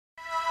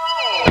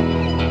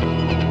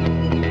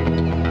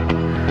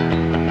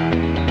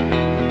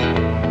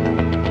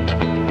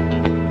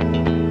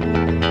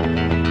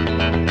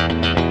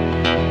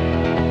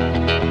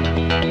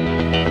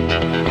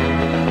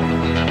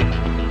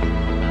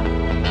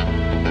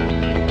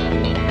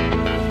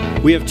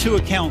We have two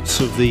accounts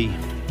of the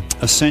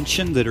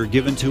Ascension that are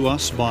given to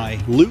us by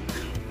Luke,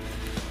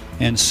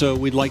 and so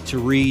we'd like to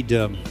read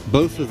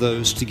both of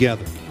those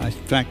together. In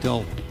fact,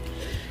 I'll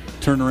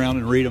turn around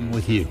and read them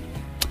with you.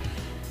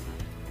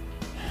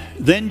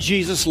 Then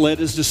Jesus led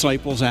his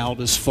disciples out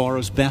as far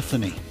as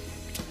Bethany.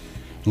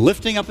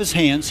 Lifting up his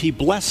hands, he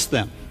blessed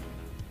them.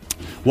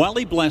 While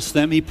he blessed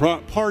them, he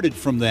parted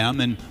from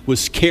them and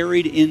was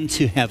carried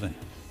into heaven.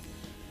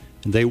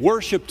 And they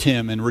worshiped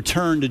him and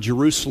returned to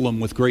Jerusalem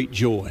with great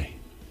joy,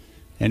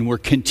 and were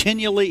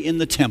continually in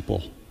the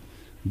temple,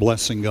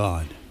 blessing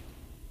God.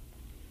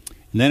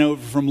 And then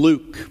over from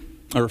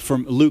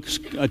Luke's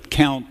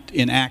account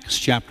in Acts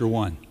chapter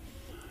 1.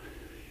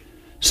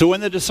 So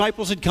when the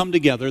disciples had come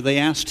together, they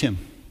asked him,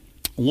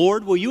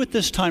 "Lord, will you at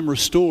this time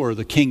restore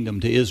the kingdom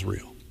to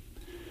Israel?"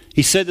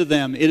 He said to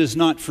them, "It is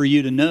not for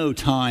you to know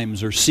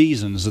times or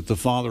seasons that the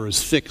Father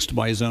has fixed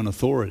by his own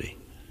authority.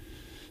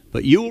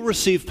 But you will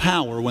receive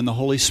power when the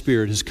Holy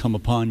Spirit has come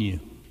upon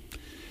you.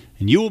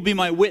 And you will be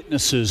my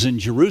witnesses in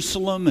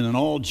Jerusalem and in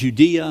all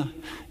Judea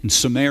and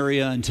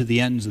Samaria and to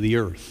the ends of the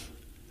earth."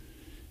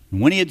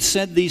 And when he had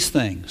said these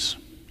things,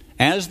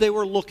 as they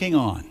were looking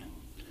on,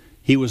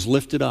 he was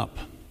lifted up,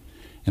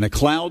 and a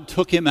cloud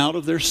took him out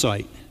of their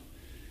sight.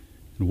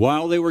 And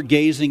while they were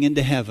gazing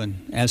into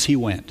heaven as he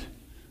went,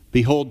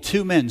 behold,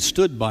 two men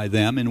stood by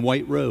them in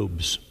white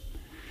robes,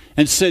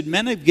 and said,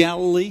 "Men of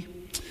Galilee,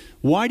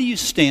 why do you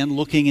stand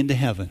looking into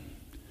heaven?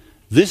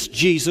 This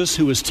Jesus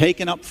who was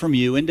taken up from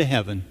you into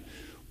heaven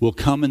will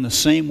come in the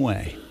same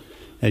way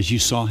as you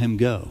saw him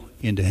go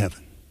into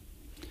heaven."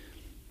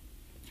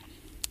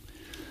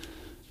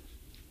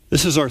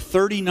 This is our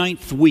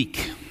 39th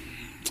week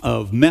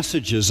of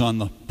messages on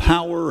the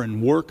power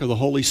and work of the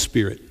Holy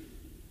Spirit.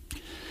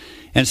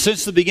 And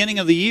since the beginning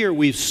of the year,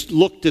 we've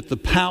looked at the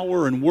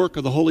power and work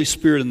of the Holy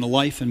Spirit in the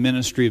life and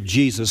ministry of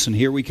Jesus. And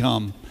here we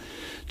come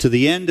to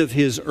the end of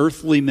his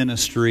earthly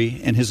ministry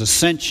and his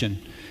ascension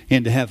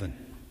into heaven.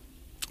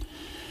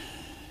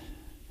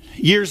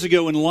 Years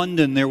ago in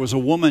London, there was a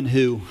woman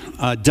who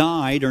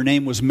died. Her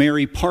name was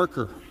Mary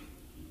Parker.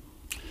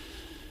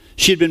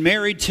 She had been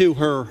married to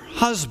her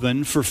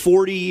husband for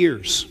 40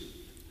 years.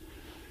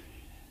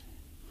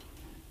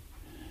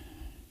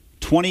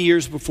 20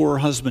 years before her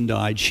husband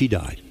died, she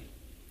died.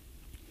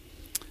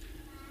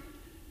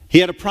 He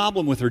had a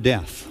problem with her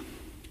death.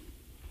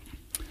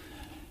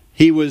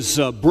 He was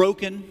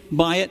broken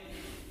by it.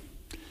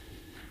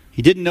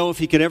 He didn't know if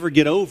he could ever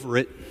get over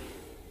it.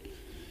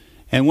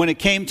 And when it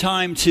came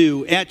time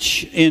to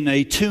etch in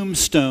a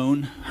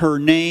tombstone her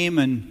name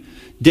and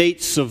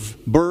dates of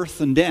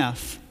birth and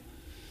death,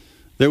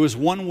 there was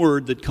one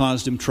word that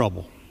caused him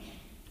trouble.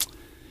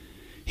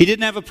 He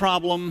didn't have a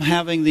problem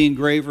having the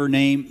engrave her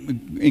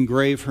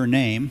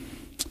name.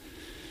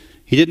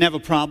 He didn't have a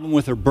problem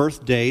with her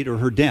birth date or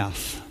her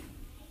death.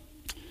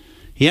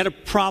 He had a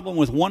problem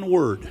with one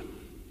word,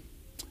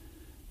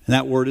 and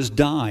that word is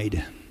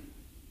died.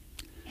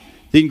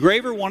 The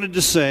engraver wanted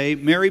to say,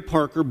 Mary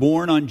Parker,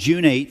 born on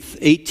June 8th,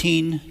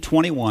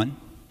 1821,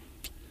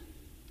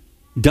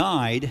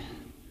 died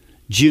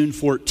June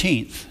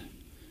 14th,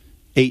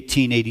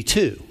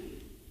 1882.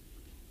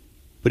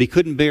 But he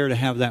couldn't bear to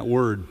have that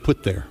word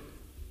put there.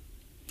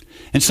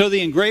 And so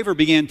the engraver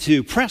began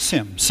to press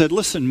him, said,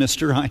 "Listen,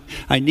 mister,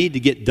 I need to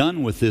get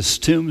done with this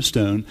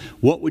tombstone.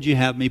 What would you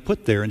have me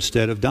put there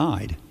instead of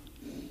died?"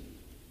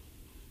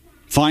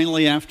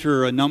 Finally,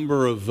 after a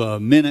number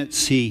of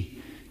minutes, he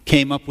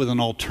came up with an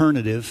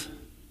alternative.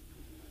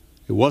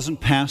 It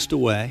wasn't passed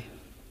away.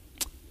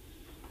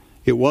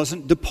 It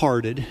wasn't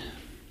departed.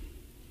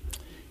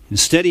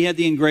 Instead, he had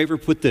the engraver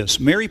put this: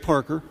 Mary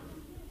Parker,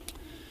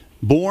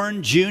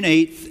 born June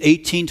 8th,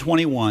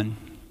 1821,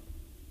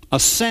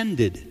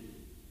 ascended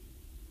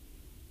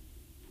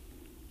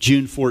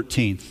June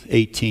 14th,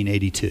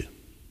 1882.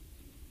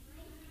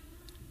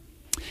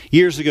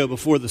 Years ago,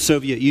 before the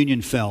Soviet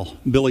Union fell,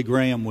 Billy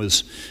Graham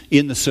was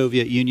in the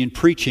Soviet Union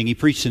preaching. He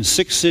preached in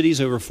 6 cities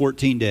over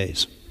 14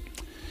 days.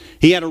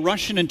 He had a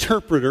Russian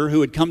interpreter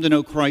who had come to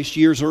know Christ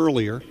years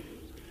earlier.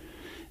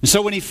 And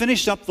so when he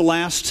finished up the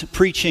last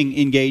preaching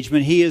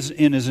engagement, he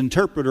and his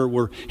interpreter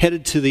were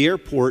headed to the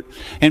airport.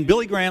 And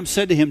Billy Graham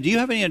said to him, "Do you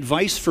have any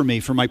advice for me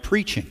for my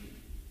preaching?"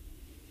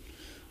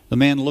 The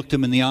man looked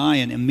him in the eye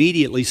and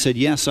immediately said,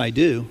 "Yes, I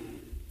do.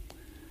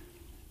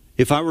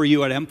 If I were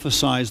you, I'd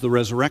emphasize the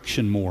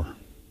resurrection more."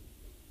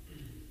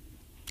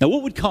 Now,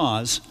 what would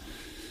cause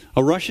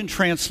a Russian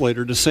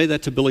translator to say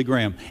that to Billy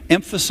Graham?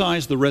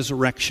 Emphasize the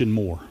resurrection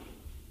more.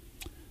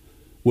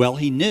 Well,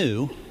 he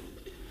knew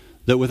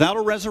that without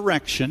a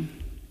resurrection,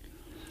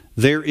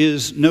 there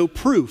is no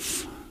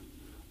proof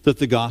that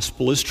the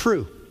gospel is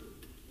true.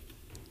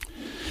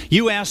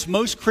 You ask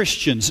most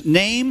Christians,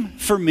 name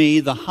for me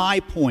the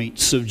high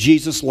points of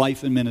Jesus'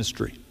 life and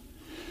ministry.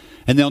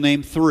 And they'll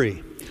name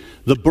 3.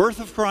 The birth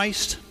of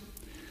Christ,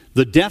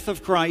 the death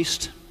of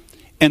Christ,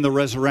 and the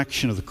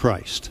resurrection of the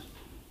Christ.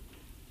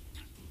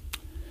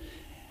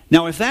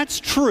 Now, if that's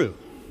true,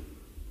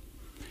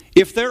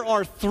 if there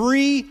are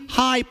 3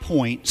 high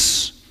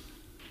points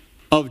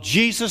of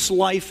Jesus'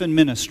 life and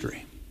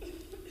ministry,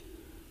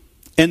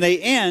 and they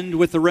end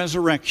with the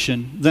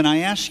resurrection, then I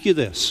ask you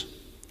this.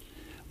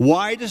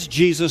 Why does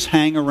Jesus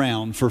hang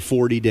around for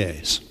 40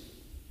 days?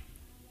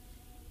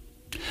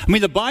 I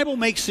mean, the Bible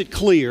makes it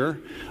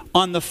clear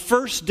on the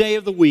first day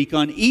of the week,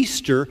 on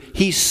Easter,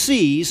 he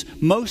sees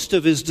most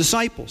of his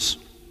disciples.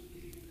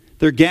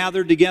 They're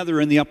gathered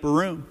together in the upper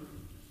room.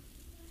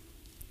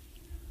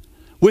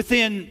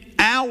 Within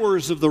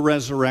hours of the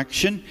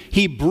resurrection,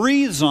 he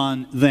breathes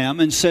on them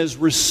and says,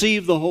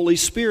 "Receive the Holy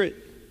Spirit."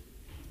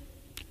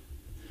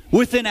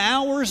 Within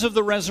hours of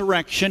the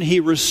resurrection, he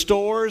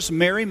restores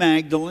Mary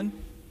Magdalene,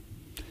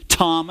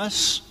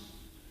 Thomas,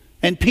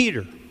 and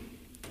Peter.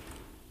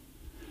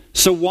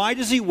 So why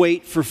does he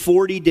wait for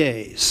 40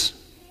 days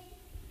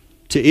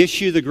to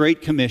issue the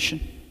Great Commission?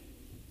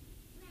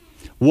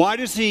 Why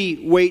does he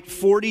wait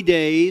 40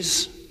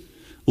 days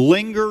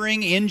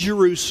lingering in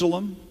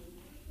Jerusalem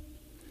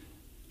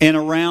and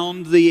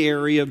around the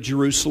area of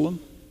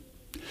Jerusalem?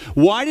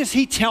 Why does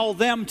he tell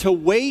them to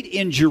wait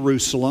in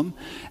Jerusalem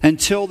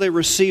until they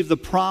receive the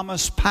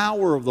promised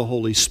power of the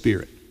Holy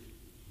Spirit?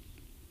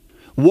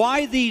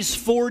 Why these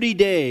 40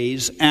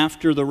 days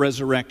after the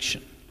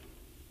resurrection?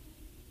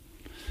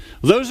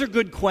 Those are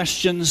good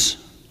questions,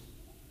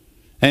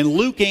 and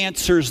Luke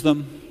answers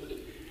them.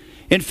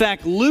 In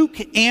fact, Luke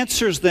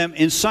answers them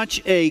in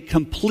such a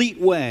complete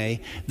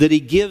way that he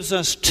gives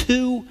us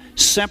two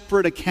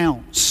separate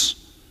accounts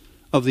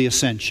of the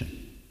ascension.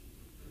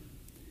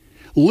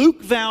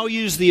 Luke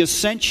values the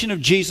ascension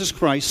of Jesus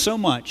Christ so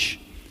much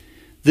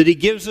that he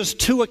gives us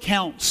two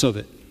accounts of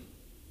it.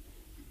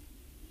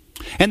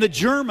 And the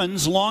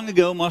Germans long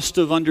ago must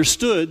have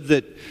understood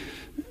that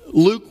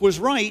Luke was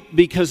right,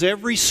 because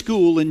every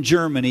school in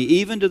Germany,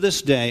 even to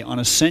this day, on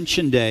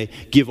Ascension Day,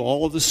 give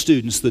all of the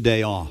students the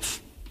day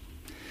off.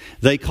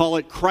 They call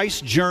it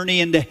Christ's Journey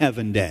into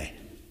Heaven Day.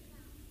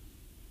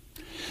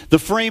 The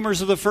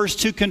framers of the first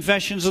two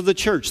confessions of the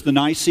church, the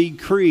Nicene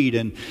Creed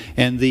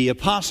and the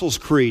Apostles'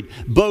 Creed,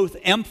 both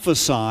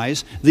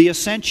emphasize the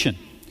ascension.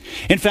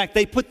 In fact,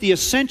 they put the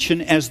ascension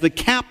as the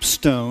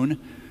capstone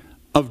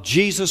of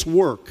Jesus'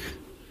 work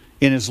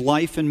in his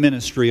life and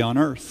ministry on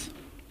earth.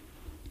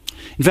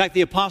 In fact,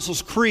 the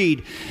Apostles'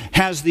 Creed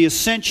has the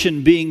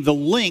ascension being the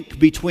link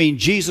between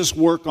Jesus'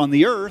 work on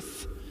the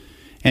earth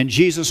and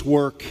Jesus'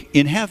 work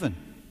in heaven.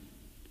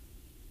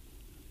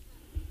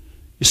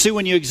 You see,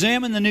 when you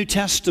examine the New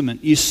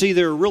Testament, you see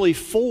there are really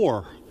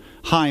four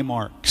high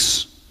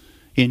marks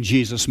in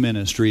Jesus'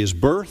 ministry: his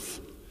birth,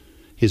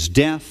 his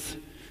death,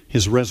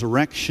 his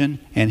resurrection,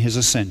 and his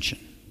ascension.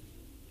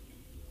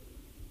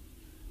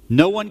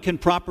 No one can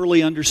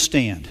properly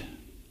understand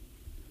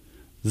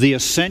the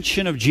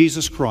ascension of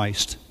Jesus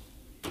Christ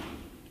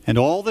and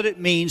all that it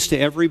means to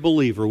every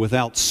believer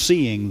without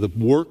seeing the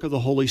work of the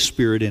Holy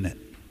Spirit in it.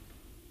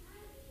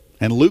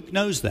 And Luke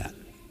knows that.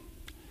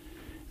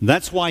 And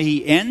that's why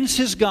he ends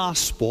his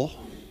gospel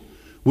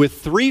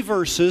with 3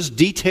 verses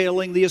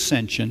detailing the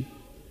ascension,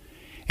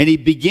 and he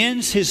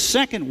begins his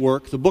second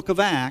work, the book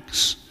of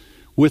Acts,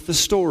 with the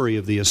story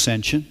of the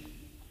ascension.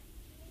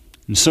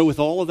 And so with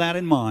all of that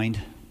in mind,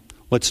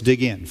 let's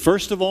dig in.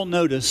 First of all,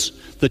 notice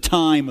the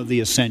time of the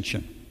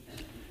ascension.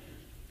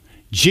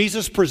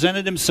 Jesus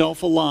presented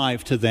himself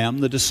alive to them,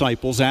 the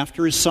disciples,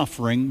 after his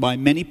suffering by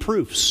many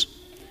proofs,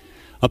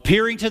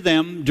 appearing to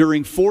them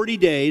during 40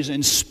 days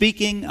and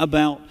speaking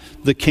about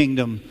the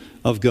kingdom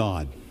of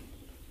God.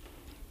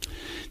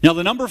 Now,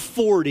 the number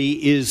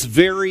 40 is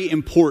very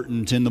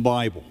important in the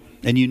Bible,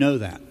 and you know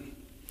that.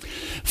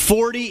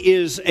 40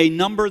 is a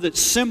number that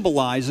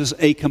symbolizes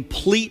a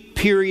complete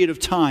period of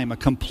time, a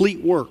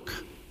complete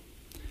work.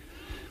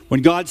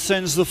 When God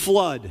sends the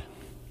flood,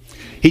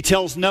 he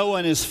tells Noah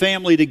and his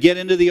family to get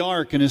into the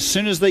ark, and as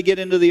soon as they get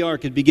into the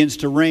ark, it begins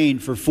to rain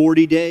for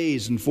 40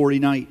 days and 40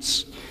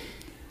 nights.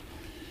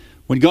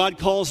 When God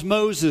calls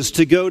Moses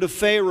to go to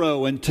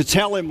Pharaoh and to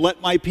tell him, "Let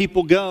my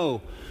people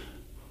go,"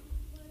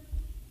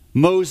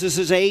 Moses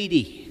is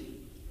 80.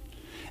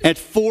 At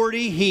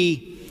 40,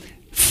 he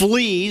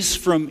flees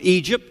from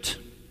Egypt.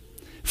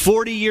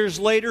 40 years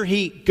later,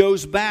 he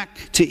goes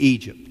back to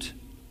Egypt.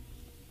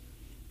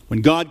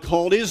 When God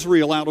called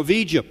Israel out of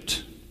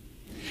Egypt,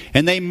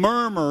 and they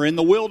murmur in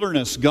the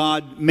wilderness,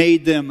 God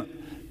made them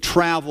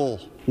travel,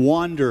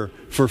 wander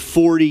for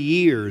 40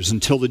 years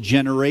until the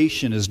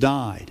generation has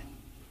died.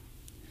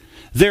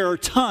 There are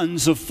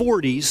tons of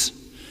 40s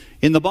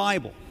in the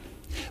Bible,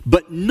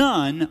 but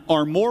none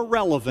are more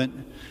relevant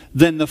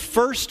than the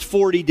first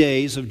 40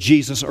 days of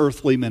Jesus'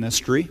 earthly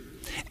ministry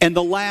and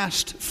the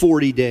last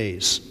 40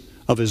 days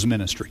of his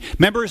ministry.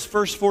 Remember his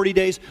first 40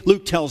 days?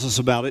 Luke tells us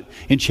about it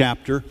in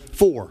chapter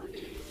 4.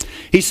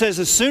 He says,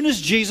 as soon as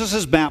Jesus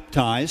is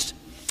baptized,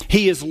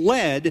 he is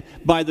led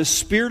by the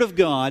Spirit of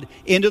God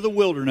into the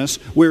wilderness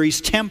where he's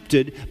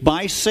tempted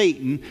by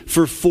Satan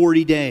for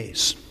 40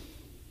 days.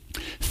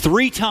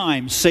 3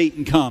 times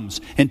Satan comes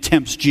and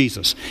tempts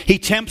Jesus. He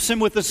tempts him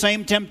with the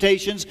same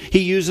temptations he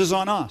uses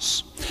on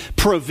us: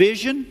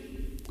 provision,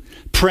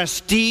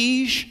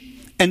 prestige,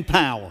 and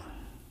power.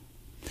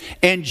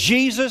 And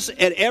Jesus,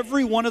 at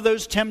every one of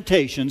those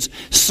temptations,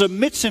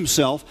 submits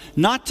himself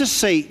not to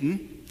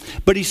Satan,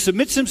 But he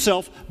submits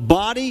himself,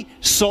 body,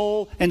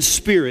 soul, and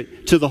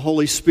spirit, to the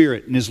Holy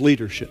Spirit and his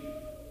leadership.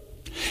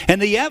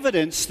 And the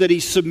evidence that he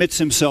submits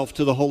himself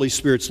to the Holy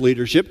Spirit's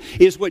leadership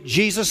is what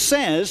Jesus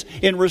says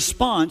in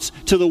response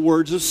to the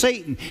words of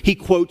Satan. He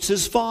quotes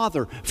his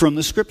Father from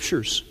the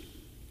Scriptures.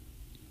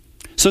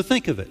 So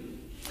think of it.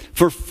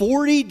 For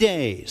 40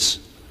 days,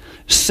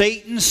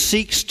 Satan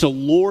seeks to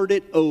lord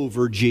it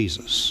over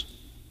Jesus.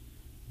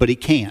 But he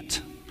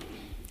can't.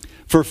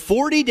 For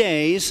 40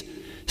 days,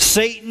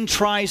 Satan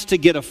tries to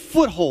get a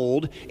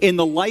foothold in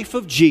the life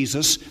of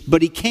Jesus,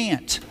 but he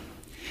can't.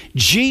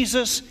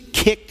 Jesus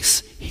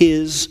kicks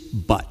his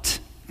butt.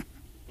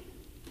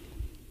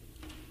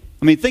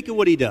 I mean, think of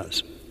what he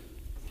does.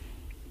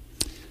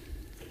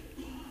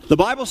 The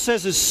Bible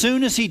says as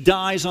soon as he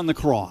dies on the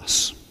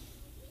cross,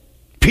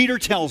 Peter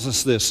tells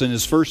us this in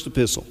his first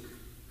epistle,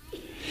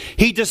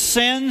 he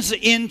descends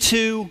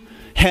into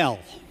hell.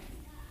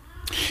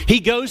 He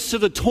goes to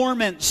the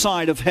torment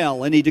side of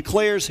hell and he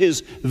declares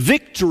his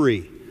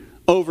victory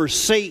over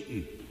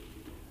Satan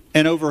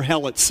and over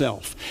hell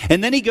itself.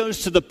 And then he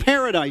goes to the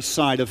paradise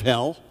side of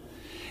hell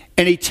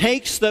and he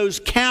takes those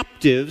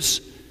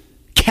captives,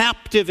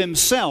 captive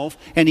himself,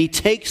 and he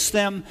takes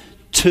them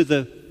to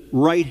the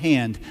right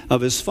hand of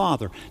his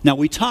Father. Now,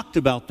 we talked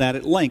about that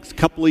at length a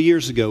couple of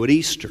years ago at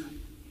Easter.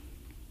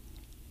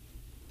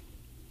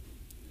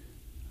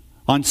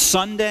 On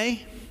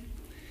Sunday,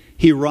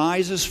 he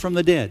rises from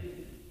the dead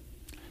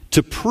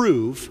to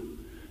prove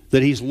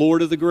that he's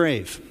Lord of the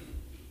grave.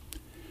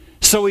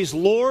 So he's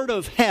Lord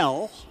of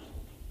hell.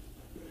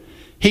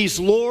 He's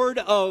Lord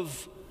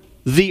of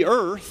the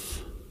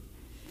earth.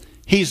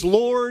 He's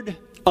Lord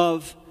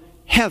of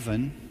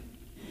heaven.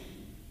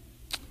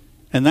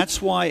 And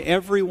that's why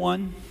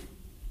everyone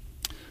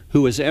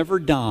who has ever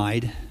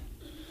died,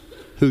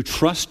 who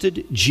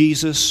trusted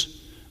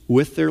Jesus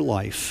with their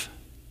life,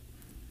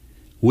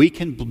 we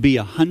can be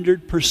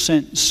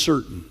 100%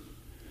 certain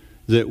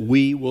that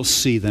we will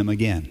see them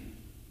again.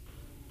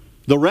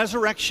 The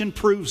resurrection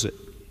proves it.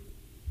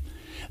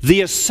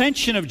 The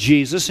ascension of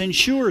Jesus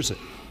ensures it.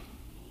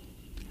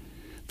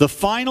 The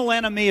final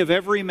enemy of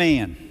every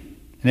man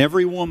and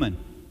every woman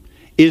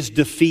is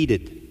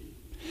defeated.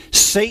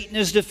 Satan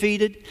is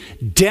defeated,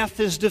 death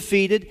is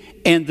defeated,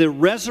 and the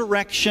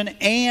resurrection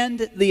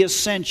and the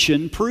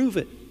ascension prove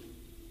it.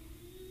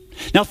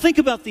 Now think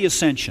about the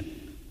ascension.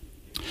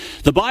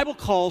 The Bible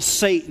calls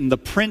Satan the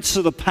prince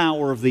of the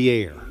power of the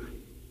air.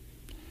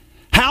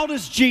 How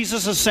does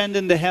Jesus ascend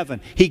into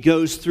heaven? He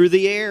goes through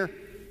the air.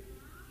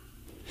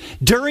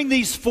 During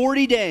these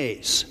 40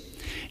 days,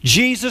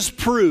 Jesus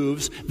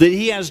proves that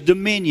he has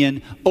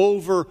dominion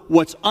over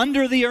what's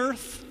under the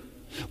earth,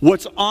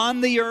 what's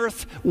on the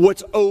earth,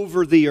 what's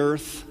over the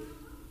earth.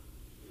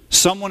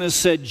 Someone has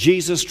said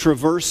Jesus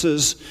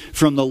traverses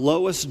from the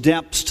lowest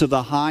depths to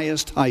the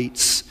highest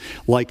heights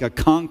like a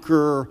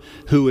conqueror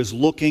who is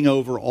looking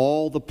over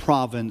all the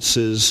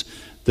provinces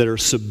that are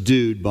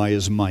subdued by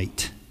his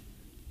might.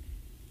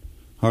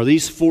 Are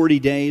these 40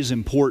 days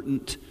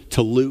important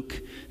to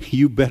Luke?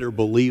 You better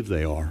believe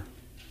they are.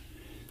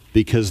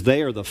 Because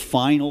they are the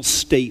final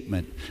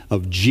statement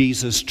of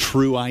Jesus'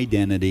 true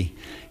identity.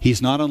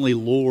 He's not only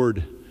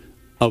Lord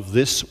of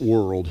this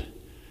world,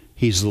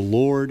 he's the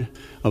Lord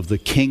of the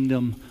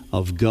kingdom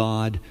of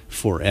God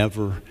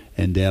forever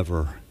and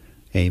ever.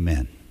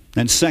 Amen.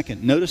 And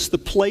second, notice the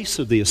place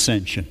of the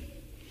ascension.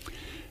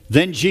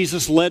 Then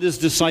Jesus led his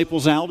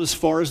disciples out as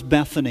far as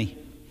Bethany,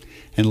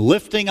 and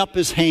lifting up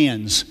his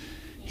hands,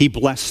 he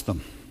blessed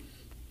them.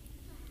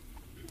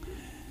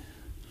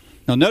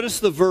 Now notice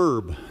the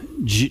verb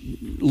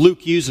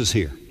Luke uses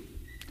here.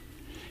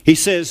 He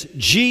says,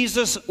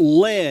 Jesus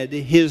led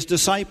his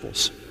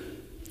disciples.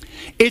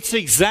 It's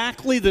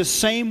exactly the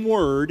same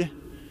word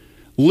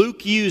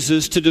Luke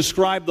uses to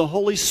describe the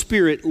Holy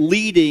Spirit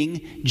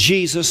leading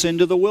Jesus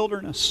into the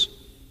wilderness.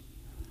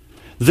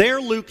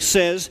 There Luke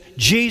says,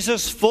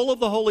 Jesus, full of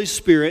the Holy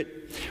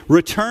Spirit,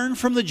 returned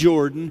from the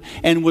Jordan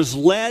and was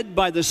led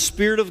by the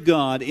Spirit of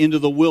God into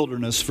the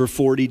wilderness for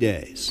 40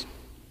 days.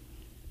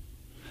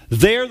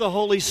 There the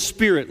Holy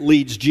Spirit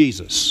leads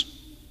Jesus.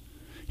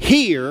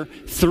 Here,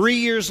 3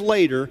 years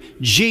later,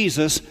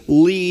 Jesus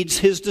leads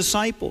his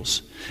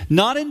disciples.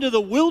 Not into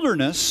the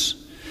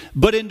wilderness,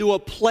 but into a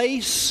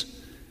place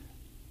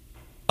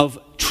of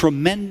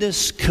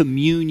tremendous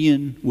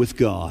communion with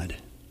God.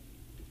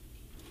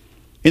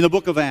 In the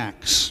book of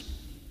Acts,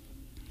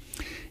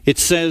 it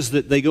says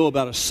that they go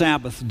about a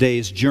Sabbath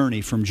day's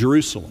journey from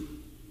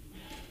Jerusalem.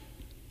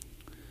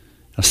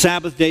 A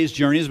Sabbath day's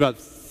journey is about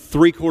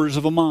 3/4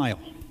 of a mile.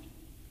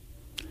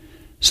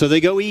 So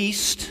they go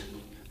east,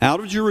 out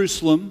of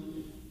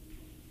Jerusalem,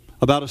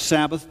 about a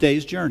Sabbath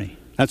day's journey.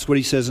 That's what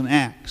he says in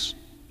Acts.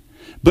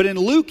 But in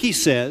Luke he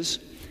says,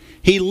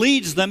 he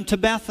leads them to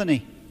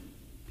Bethany.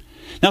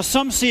 Now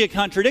some see a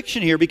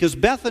contradiction here because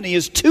Bethany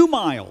is 2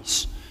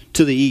 miles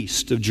to the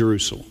east of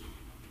Jerusalem.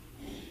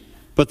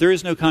 But there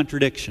is no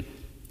contradiction.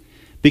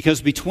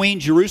 Because between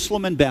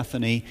Jerusalem and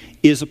Bethany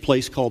is a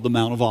place called the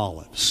Mount of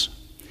Olives.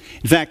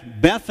 In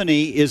fact,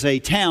 Bethany is a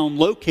town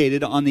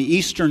located on the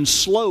eastern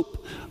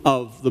slope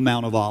of the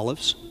Mount of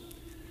Olives.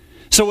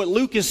 So what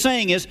Luke is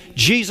saying is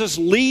Jesus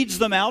leads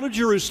them out of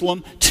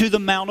Jerusalem to the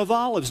Mount of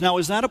Olives. Now,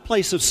 is that a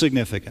place of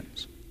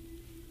significance?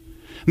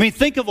 I mean,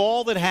 think of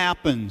all that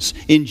happens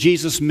in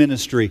Jesus'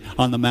 ministry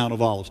on the Mount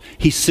of Olives.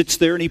 He sits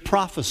there and he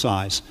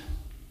prophesies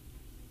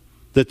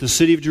that the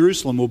city of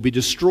Jerusalem will be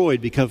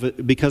destroyed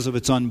because of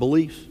its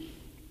unbelief.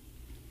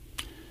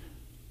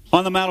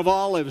 On the Mount of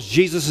Olives,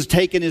 Jesus has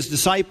taken his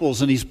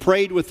disciples and he's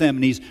prayed with them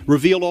and he's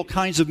revealed all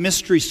kinds of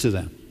mysteries to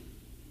them.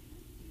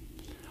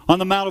 On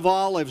the Mount of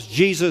Olives,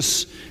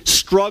 Jesus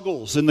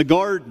struggles in the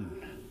garden.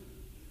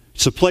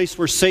 It's a place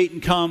where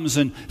Satan comes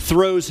and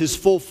throws his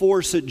full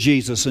force at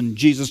Jesus, and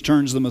Jesus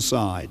turns them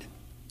aside.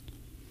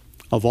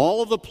 Of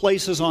all of the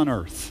places on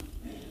earth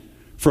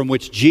from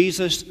which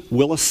Jesus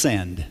will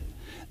ascend,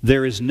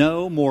 there is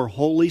no more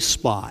holy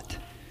spot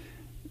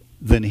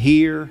than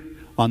here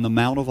on the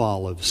Mount of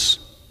Olives.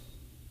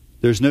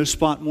 There's no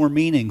spot more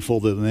meaningful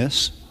than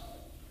this.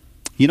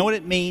 You know what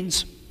it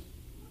means?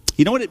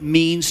 You know what it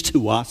means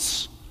to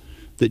us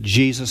that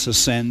Jesus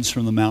ascends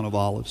from the Mount of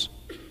Olives?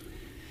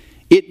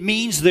 It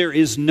means there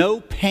is no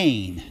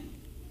pain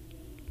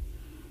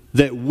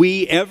that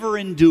we ever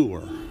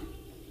endure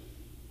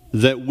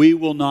that we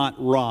will not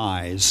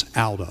rise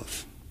out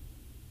of.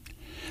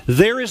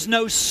 There is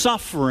no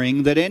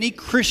suffering that any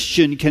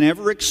Christian can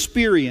ever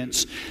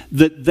experience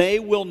that they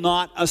will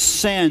not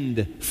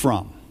ascend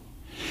from.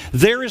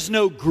 There is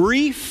no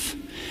grief,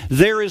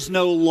 there is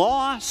no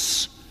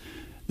loss,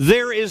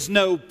 there is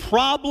no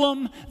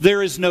problem,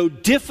 there is no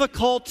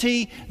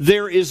difficulty,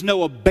 there is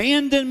no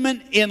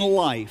abandonment in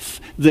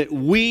life that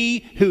we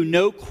who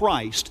know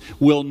Christ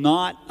will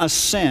not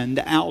ascend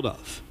out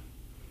of.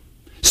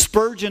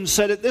 Spurgeon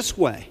said it this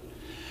way: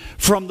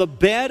 from the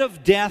bed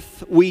of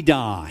death we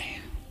die,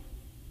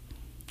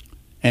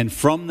 and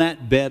from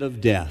that bed of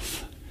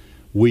death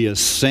we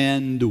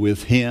ascend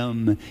with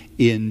him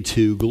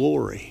into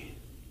glory.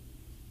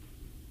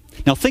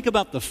 Now think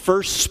about the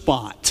first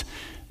spot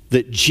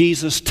that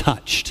Jesus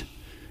touched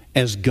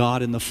as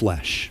God in the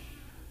flesh.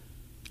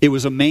 It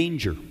was a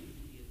manger.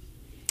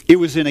 It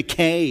was in a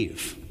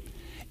cave.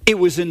 It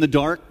was in the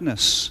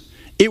darkness.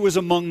 It was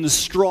among the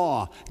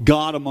straw.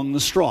 God among the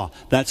straw.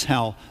 That's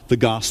how the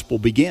gospel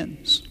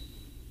begins.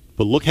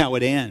 But look how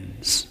it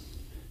ends.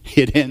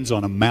 It ends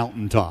on a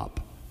mountaintop.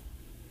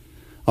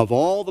 Of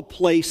all the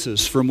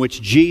places from which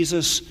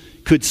Jesus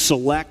could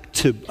select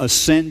to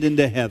ascend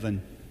into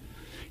heaven,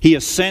 he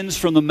ascends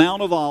from the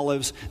Mount of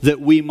Olives that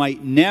we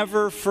might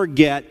never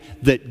forget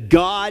that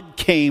God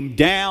came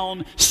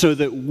down so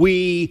that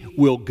we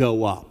will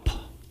go up.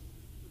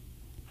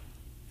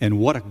 And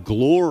what a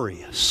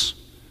glorious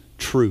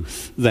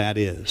truth that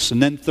is.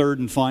 And then third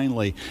and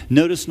finally,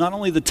 notice not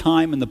only the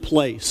time and the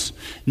place,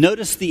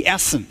 notice the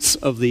essence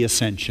of the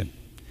ascension.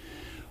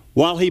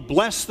 While he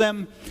blessed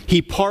them,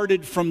 he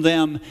parted from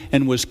them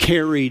and was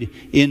carried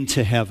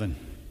into heaven.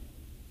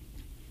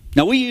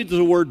 Now we use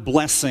the word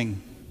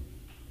blessing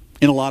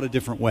in a lot of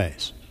different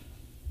ways.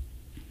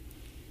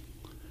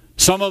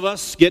 Some of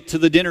us get to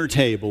the dinner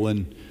table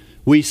and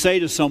we say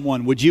to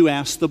someone, "Would you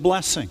ask the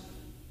blessing?"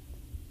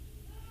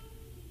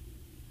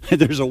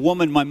 There's a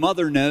woman my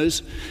mother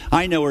knows.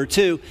 I know her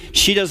too.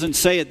 She doesn't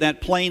say it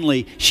that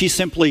plainly. She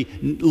simply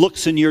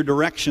looks in your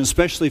direction,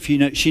 especially if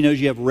she knows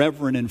you have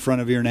Reverend in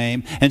front of your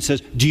name, and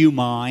says, "Do you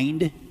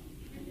mind?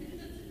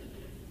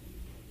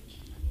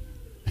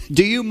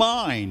 Do you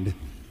mind?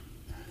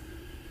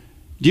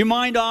 Do you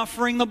mind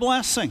offering the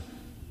blessing?"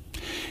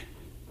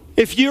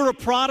 If you're a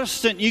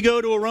Protestant, you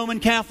go to a Roman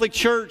Catholic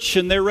church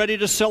and they're ready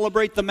to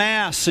celebrate the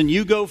Mass and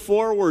you go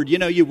forward,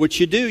 what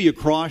you do, you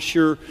cross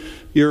your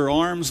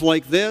arms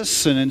like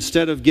this, and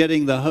instead of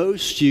getting the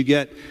host, you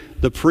get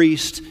the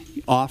priest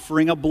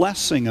offering a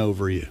blessing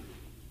over you.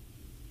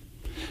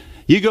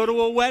 You go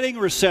to a wedding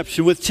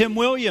reception with Tim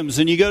Williams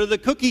and you go to the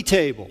cookie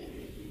table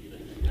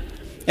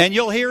and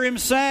you'll hear him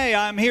say,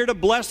 "I'm here to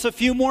bless a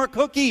few more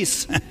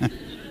cookies."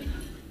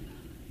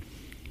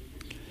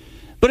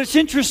 But it's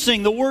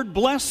interesting, the word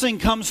blessing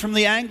comes from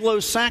the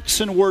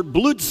Anglo-Saxon word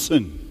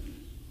bludsen,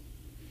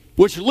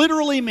 which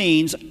literally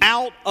means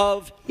out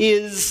of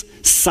his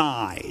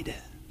side.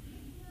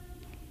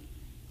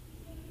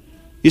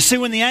 You see,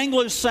 when the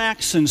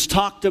Anglo-Saxons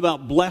talked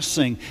about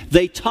blessing,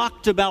 they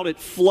talked about it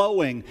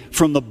flowing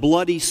from the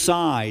bloody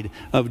side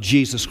of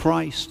Jesus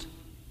Christ.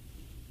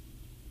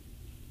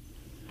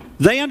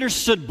 They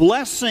understood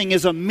blessing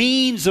as a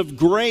means of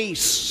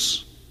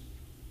grace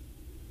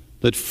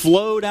that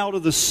flowed out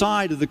of the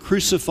side of the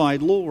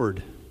crucified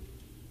Lord.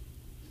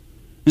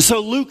 And so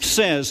Luke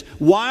says,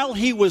 while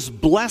he was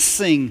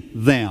blessing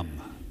them,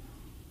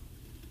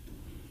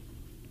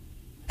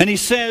 and he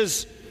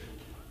says,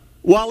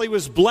 while he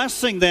was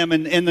blessing them,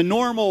 and the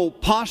normal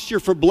posture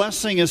for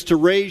blessing is to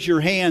raise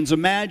your hands.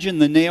 Imagine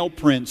the nail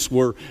prints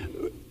were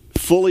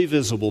fully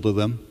visible to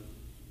them.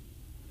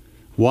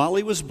 While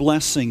he was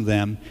blessing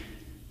them,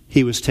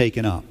 he was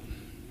taken up.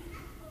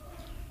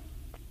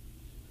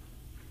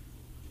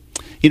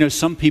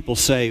 Some people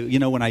say,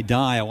 when I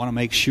die, I want to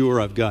make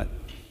sure I've got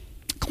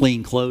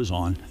clean clothes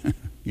on.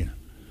 You know.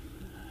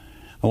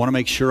 I want to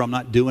make sure I'm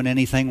not doing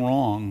anything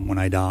wrong when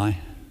I die.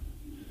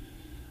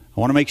 I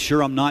want to make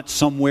sure I'm not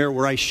somewhere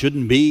where I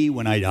shouldn't be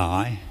when I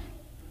die.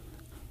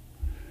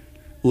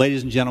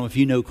 Ladies and gentlemen, if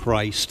you know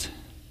Christ,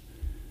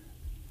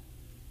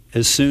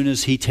 as soon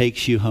as He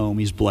takes you home,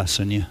 He's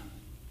blessing you,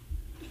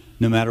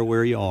 no matter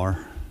where you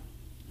are.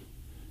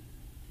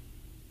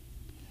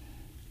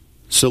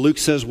 So Luke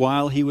says,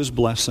 while He was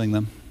blessing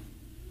them,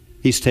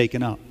 He's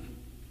taken up.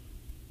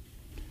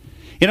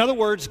 In other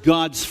words,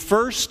 God's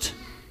first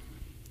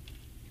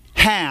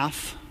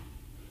half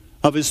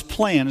of His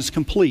plan is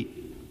complete.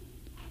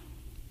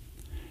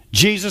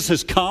 Jesus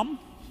has come.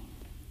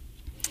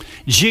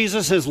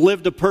 Jesus has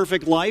lived a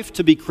perfect life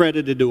to be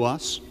credited to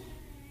us.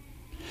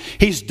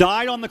 He's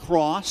died on the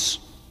cross.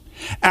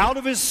 Out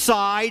of His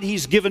side,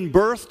 He's given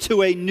birth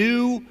to a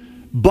new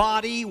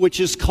body, which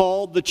is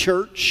called the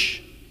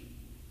church.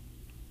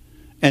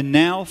 And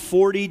now,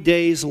 40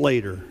 days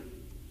later,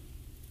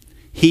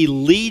 He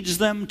leads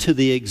them to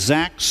the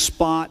exact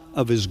spot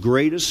of His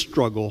greatest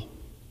struggle,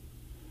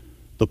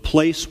 the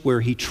place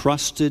where He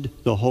trusted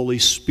the Holy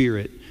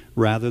Spirit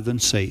rather than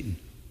Satan.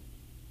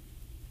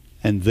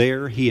 And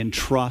there He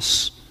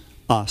entrusts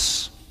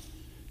us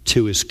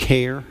to His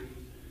care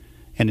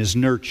and His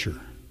nurture.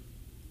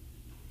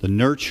 The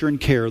nurture and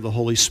care of the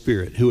Holy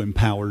Spirit who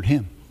empowered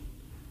Him.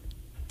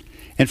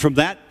 And from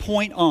that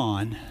point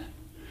on,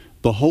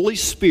 the Holy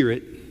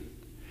Spirit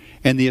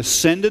and the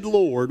ascended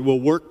Lord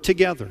will work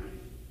together.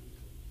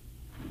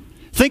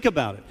 Think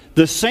about it.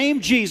 The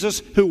same Jesus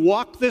who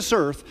walked this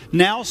earth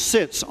now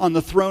sits on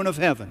the throne of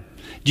heaven.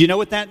 Do you know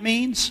what that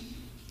means?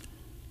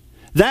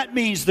 That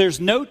means there's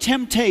no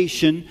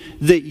temptation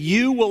that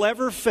you will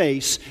ever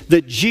face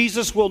that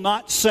Jesus will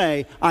not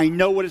say, I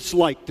know what it's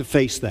like to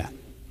face that.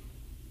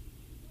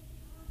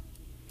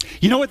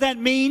 You know what that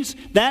means?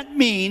 That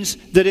means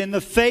that in the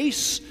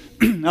face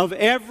of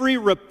every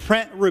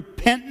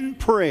repentant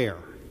prayer,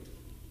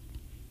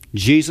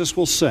 Jesus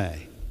will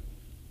say,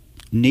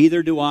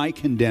 neither do I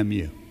condemn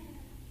you.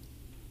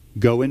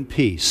 Go in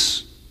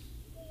peace.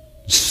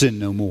 Sin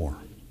no more.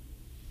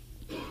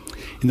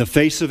 In the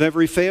face of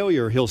every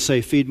failure, He'll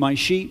say, feed my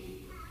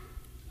sheep.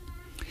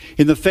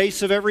 In the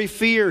face of every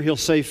fear, He'll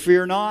say,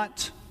 fear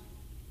not.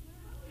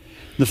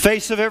 In the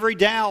face of every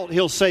doubt,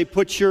 He'll say,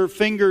 put your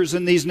fingers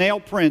in these nail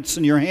prints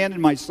and your hand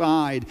in my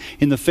side.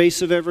 In the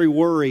face of every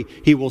worry,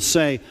 He will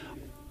say,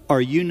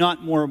 are you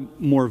not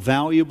more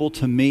valuable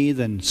to me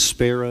than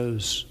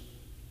sparrows?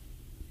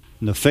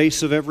 In the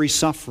face of every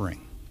suffering,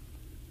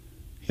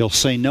 He'll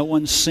say, no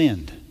one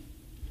sinned,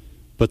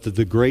 but that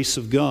the grace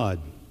of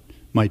God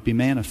might be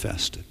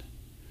manifested.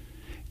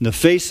 In the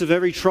face of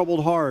every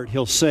troubled heart,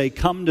 He'll say,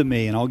 come to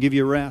me and I'll give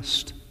you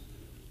rest.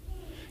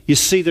 You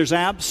see, there's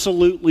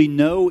absolutely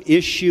no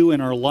issue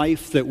in our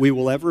life that we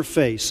will ever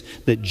face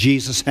that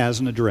Jesus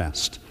hasn't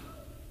addressed.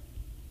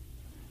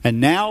 And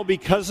now,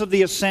 because of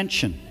the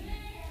ascension,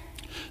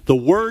 the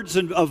words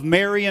of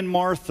Mary and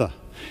Martha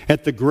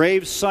at the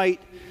grave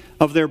site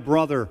of their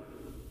brother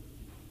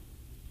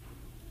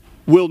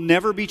will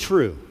never be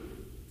true.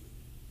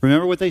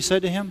 Remember what they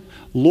said to Him?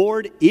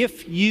 Lord,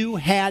 if you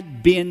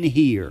had been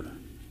here.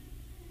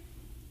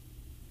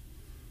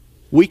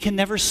 We can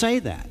never say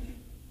that.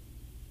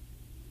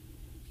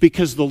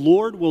 Because the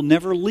Lord will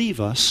never leave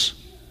us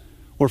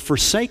or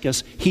forsake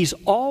us. He's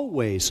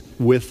always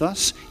with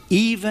us,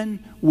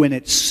 even when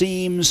it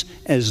seems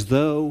as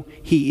though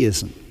He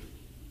isn't.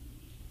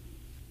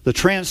 The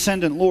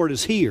transcendent Lord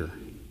is here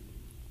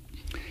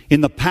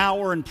in the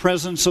power and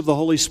presence of the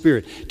Holy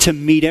Spirit to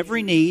meet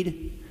every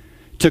need,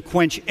 to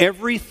quench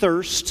every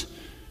thirst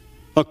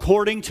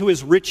according to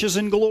His riches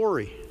and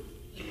glory.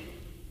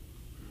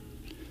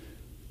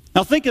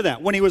 Now think of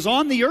that. When He was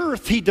on the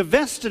earth, He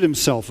divested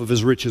Himself of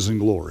His riches and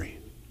glory.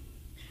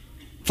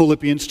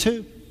 Philippians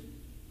 2.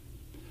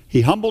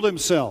 He humbled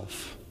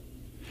Himself.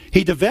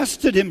 He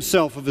divested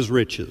Himself of His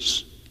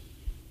riches.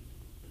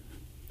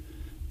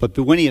 But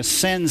when He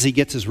ascends, He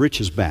gets His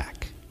riches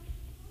back.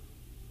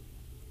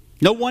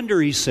 No wonder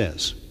He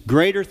says,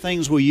 greater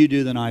things will you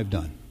do than I've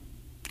done.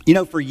 You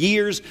know, for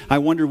years, I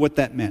wondered what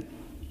that meant.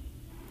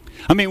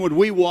 I mean, would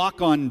we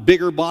walk on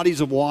bigger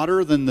bodies of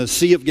water than the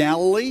Sea of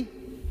Galilee?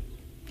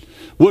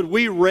 Would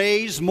we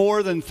raise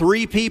more than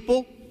 3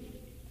 people?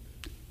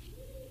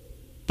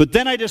 But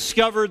then I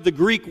discovered the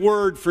Greek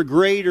word for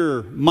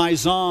greater,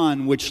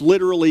 meizon, which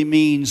literally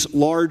means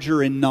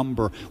larger in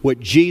number. What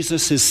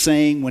Jesus is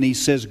saying when He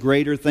says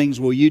greater things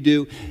will you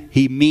do,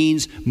 He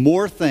means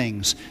more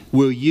things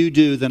will you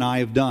do than I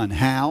have done.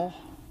 How?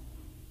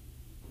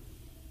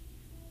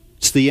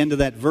 It's the end of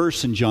that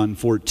verse in John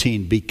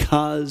 14.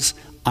 Because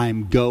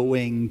I'm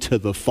going to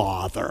the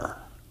Father.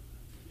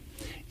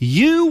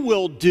 You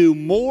will do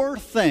more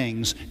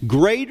things,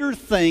 greater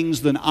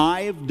things than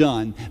I have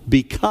done,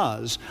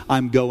 because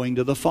I'm going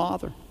to the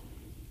Father.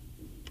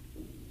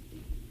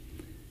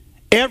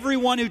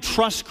 Everyone who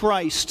trusts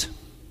Christ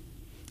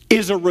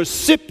is a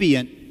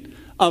recipient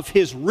of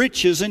His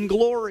riches and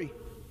glory.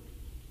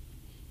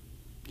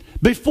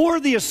 Before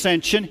the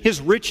ascension, His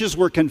riches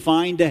were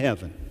confined to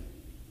heaven.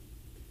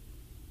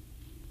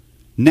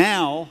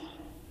 Now,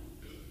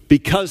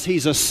 because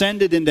he's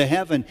ascended into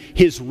heaven,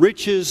 his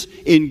riches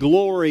in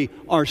glory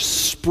are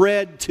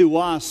spread to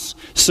us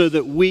so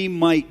that we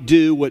might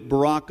do what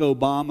Barack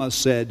Obama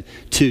said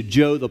to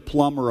Joe the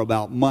plumber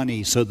about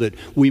money, so that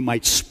we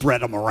might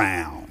spread them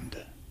around.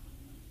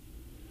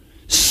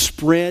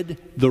 Spread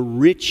the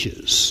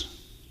riches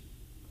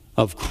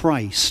of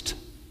Christ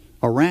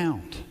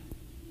around.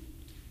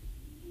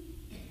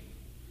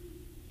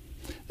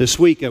 This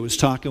week I was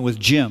talking with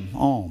Jim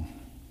Alm,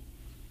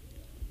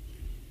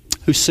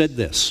 who said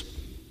this: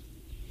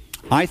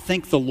 I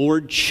think the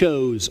Lord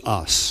chose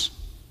us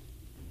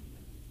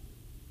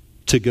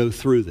to go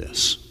through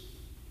this.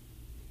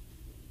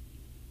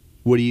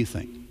 What do you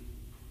think?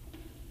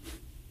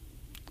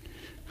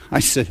 I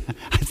said,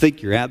 I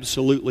think you're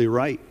absolutely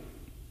right.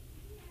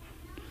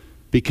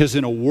 Because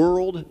in a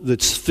world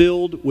that's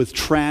filled with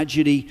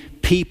tragedy,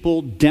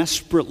 people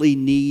desperately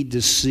need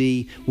to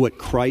see what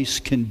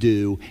Christ can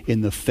do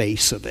in the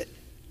face of it.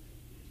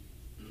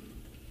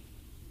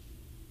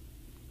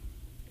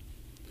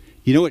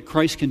 You know what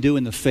Christ can do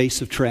in the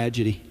face of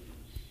tragedy?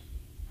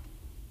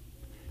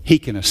 He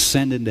can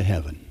ascend into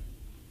heaven.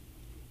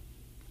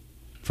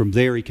 From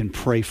there, he can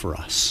pray for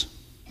us.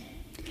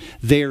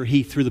 There,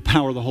 he, through the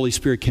power of the Holy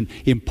Spirit, can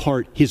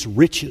impart his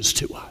riches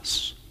to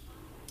us.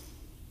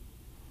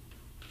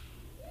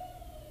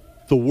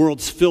 The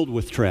world's filled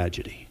with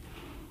tragedy.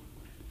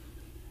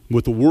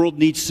 What the world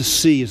needs to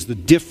see is the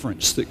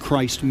difference that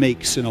Christ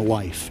makes in a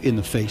life in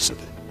the face of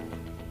it.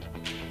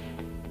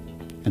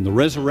 And the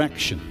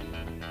resurrection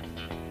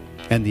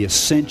and the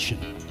ascension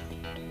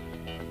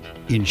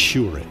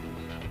ensure it.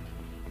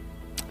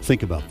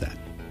 Think about that.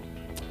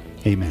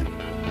 Amen.